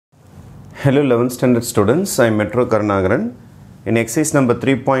Hello 11th standard students, I am Metro Karnagaran. In exercise number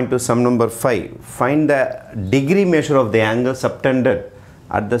 3.2 sum number 5, find the degree measure of the angle subtended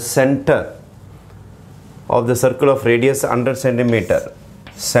at the center of the circle of radius 100 cm.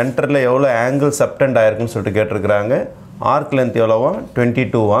 Center la evlo angle subtend ஆயிருக்குன்னு சொல்லிட்டு கேட்டிருக்காங்க. Arc length எவ்வளவா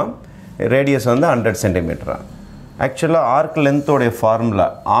 22 ஆ, radius வந்து 100 cm. Actually arc length உடைய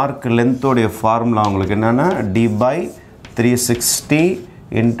formula உங்களுக்கு என்னன்னா d by 360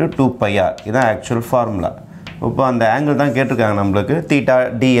 into 2 pi r. இதுதான் actual formula. இப்போ அந்த angle தான் கேட்டிருக்காங்க நம்மளுக்கு. theta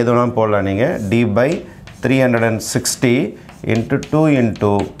d எதுனாலும் போடலாம் நீங்க. d by 360 into 2 into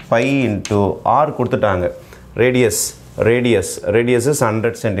pi into r கொடுத்துட்டாங்க. radius is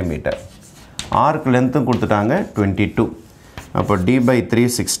 100 cm. arc length கொடுத்துட்டாங்க 22. அப்போ d by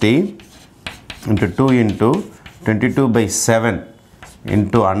 360 into 2 into 22 by 7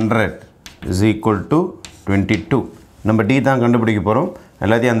 into 100 is equal to 22. நம்ம d தான் கண்டுபிடிக்க போறோம்.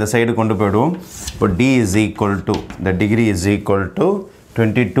 எல்லாத்தையும் அந்த சைடு கொண்டு போய்டுவோம். இப்போ d is equal to, the degree is equal to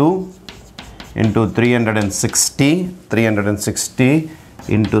 22 into 360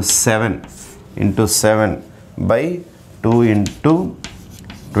 into 7 by 2 into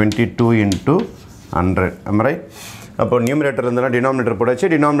 22 into 100. Am I right? அப்போ நியூமரேட்டர் இருந்தால் டினாமினேட்டர் போடாச்சு,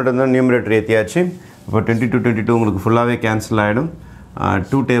 டினாமினேட்டர் இருந்தால் நியூமரேட்டர் ஏற்றியாச்சு. இப்போ 22 உங்களுக்கு ஃபுல்லாகவே கேன்சல் ஆகிடும்.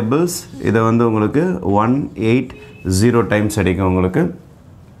 2 tables இதை வந்து உங்களுக்கு 180 டைம்ஸ் அடிக்கும் உங்களுக்கு.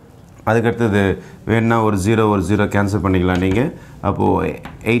 அதுக்கடுத்தது வேணா ஒரு 0 கேன்சல் பண்ணிக்கலாம் நீங்கள். அப்போது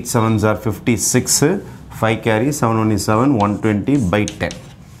 8 7s are 56, 5 carry 7 1 is 7, 120 by 10.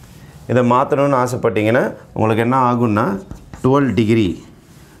 இதை மாற்றணும்னு ஆசைப்பட்டீங்கன்னா உங்களுக்கு என்ன ஆகும்னா 12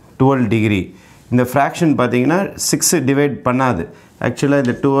 டிகிரி. இந்த ஃப்ராக்ஷன் பார்த்தீங்கன்னா 6 டிவைட் பண்ணாது. ஆக்சுவலாக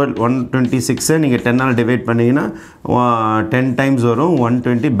இந்த 126 நீங்கள் 10ஆல் டிவைட் பண்ணிங்கன்னா 10 டைம்ஸ் வரும்,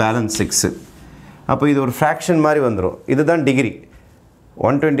 120 பேலன்ஸ் 6. அப்போ இது ஒரு ஃப்ராக்ஷன் மாதிரி வந்துடும். இதுதான் டிகிரி.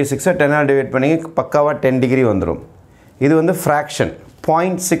 126 10ஆல் டிவைட் பண்ணி பக்காவாக 10 டிகிரி வந்துடும். இது வந்து ஃப்ராக்ஷன்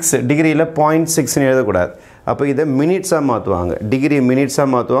 0.6 டிகிரியில் 0.6ன்னு எழுதக்கூடாது. அப்போ இதை மினிட்ஸாக மாற்றுவாங்க. டிகிரி மினிட்ஸாக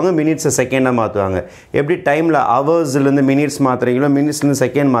மாற்றுவாங்க, மினிட்ஸை செகண்டாக மாற்றுவாங்க. எப்படி டைமில் ஹவர்ஸ்லேருந்து மினிட்ஸ் மாற்றுறீங்களோ, மினிட்ஸ்லேருந்து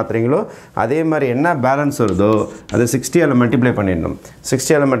செகண்ட் மாற்றுறீங்களோ, அதே மாதிரி என்ன பேலன்ஸ் வருதோ அதை 60ஆல் மல்டிப்ளை பண்ணிடணும்.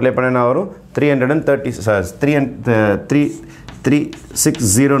 60ஆல் மல்டிப்ளை பண்ணினா வரும்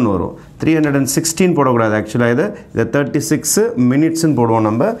 360ன்னு வரும். 316 போடக்கூடாது. ஆக்சுவலாக இதை 36 மினிட்ஸ்ன்னு போடுவோம்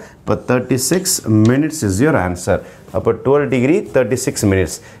நம்ம. இப்போ 36 மினிட்ஸ் இஸ் யுவர் ஆன்சர். அப்போ 12 டிகிரி 36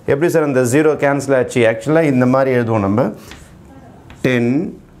 மினிட்ஸ். எப்படி சார் அந்த 0 கேன்சல் ஆச்சு? ஆக்சுவலாக இந்த மாதிரி எழுதுவோம் நம்ம. 10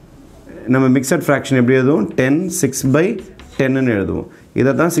 நம்ம மிக்சட் ஃப்ராக்ஷன் எப்படி எழுதுவோம்? 10 6 by 10ன்னு எழுதுவோம்.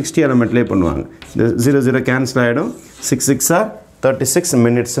 இதை தான் 60ஆல் மல்டிப்ளை பண்ணுவாங்க. இந்த 0 கேன்சல் ஆகிடும். 6 6 are 36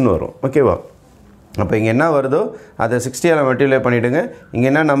 மினிட்ஸ்ன்னு வரும். ஓகேவா? அப்போ இங்கே என்ன வருதோ அதை 60ஆல் மல்டிப்ளை பண்ணிவிடுங்க. இங்கே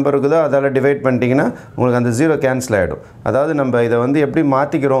என்ன நம்பர் இருக்குதோ அதால் டிவைட் பண்ணிட்டீங்கன்னா உங்களுக்கு அந்த 0 கேன்சல் ஆகிடும். அதாவது நம்ம இதை வந்து எப்படி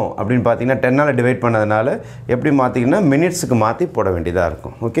மாற்றிக்கிறோம் அப்படின்னு பார்த்தீங்கன்னா 10ஆல் டிவைட் பண்ணதுனால எப்படி மாற்றிங்கன்னா மினிட்ஸுக்கு மாற்றி போட வேண்டியதாக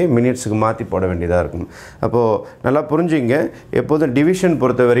இருக்கும். ஓகே, மினிட்ஸுக்கு மாற்றி போட வேண்டியதாக இருக்கும். அப்போது நல்லா புரிஞ்சுங்க. எப்போதும் டிவிஷன்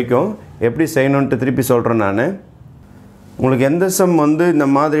பொறுத்த வரைக்கும் எப்படி செய்யணுன்ட்டு திருப்பி சொல்கிறேன் நான். உங்களுக்கு எந்த சம் வந்து இந்த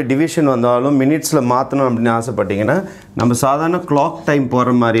மாதிரி டிவிஷன் வந்தாலும் மினிட்ஸில் மாற்றணும் அப்படின்னு ஆசைப்பட்டீங்கன்னா நம்ம சாதாரண கிளாக் டைம்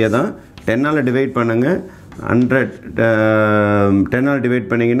போகிற மாதிரியே தான் 10ஆல் டிவைட் பண்ணுங்கள். 100 10ஆல் டிவைட்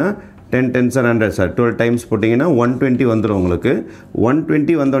பண்ணிங்கன்னா 10 10s are 100 சார். 12 டைம்ஸ் போட்டிங்கன்னா 120 வந்துடும் உங்களுக்கு.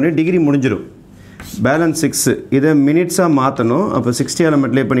 120 வந்தோடனே டிகிரி முடிஞ்சிடும். பேலன்ஸ் 6 இதை மினிட்ஸாக மாற்றணும். அப்போ 60ஆல்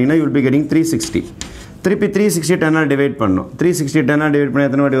மல்டிப்ளை பண்ணிங்கன்னா யூ வில் பி கெட்டிங் 360. திருப்பி 360 10ஆல் டிவைட் பண்ணணும். 360 10ஆல் டிவைட் பண்ணி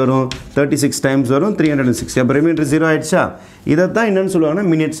எத்தனை வாட்டி வரும்? 36 டைம்ஸ் வரும், 360. அப்போ ரிமைண்டர் 0 ஆகிடுச்சா? இதை தான் என்னென்னு சொல்லுவாங்கன்னா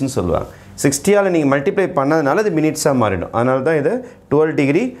மினிட்ஸ்ன்னு சொல்லுவாங்க. 60ஆல் நீங்கள் மல்டிப்ளை பண்ணதுனால அது மினிட்ஸாக மாறிடும். அதனால தான் இதை 12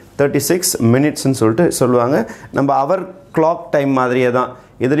 டிகிரி 36 மினிட்ஸ்ன்னு சொல்லிட்டு சொல்லுவாங்க. நம்ம அவர் கிளாக் டைம் மாதிரியே தான்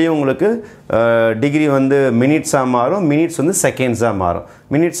இதுலேயும் உங்களுக்கு டிகிரி வந்து மினிட்ஸாக மாறும், மினிட்ஸ் வந்து செகண்ட்ஸாக மாறும்.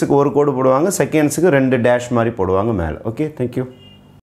 மினிட்ஸுக்கு ஒரு கோடு போடுவாங்க, செகண்ட்ஸுக்கு 2 டேஷ் மாதிரி போடுவாங்க மேலே. Okay, thank you.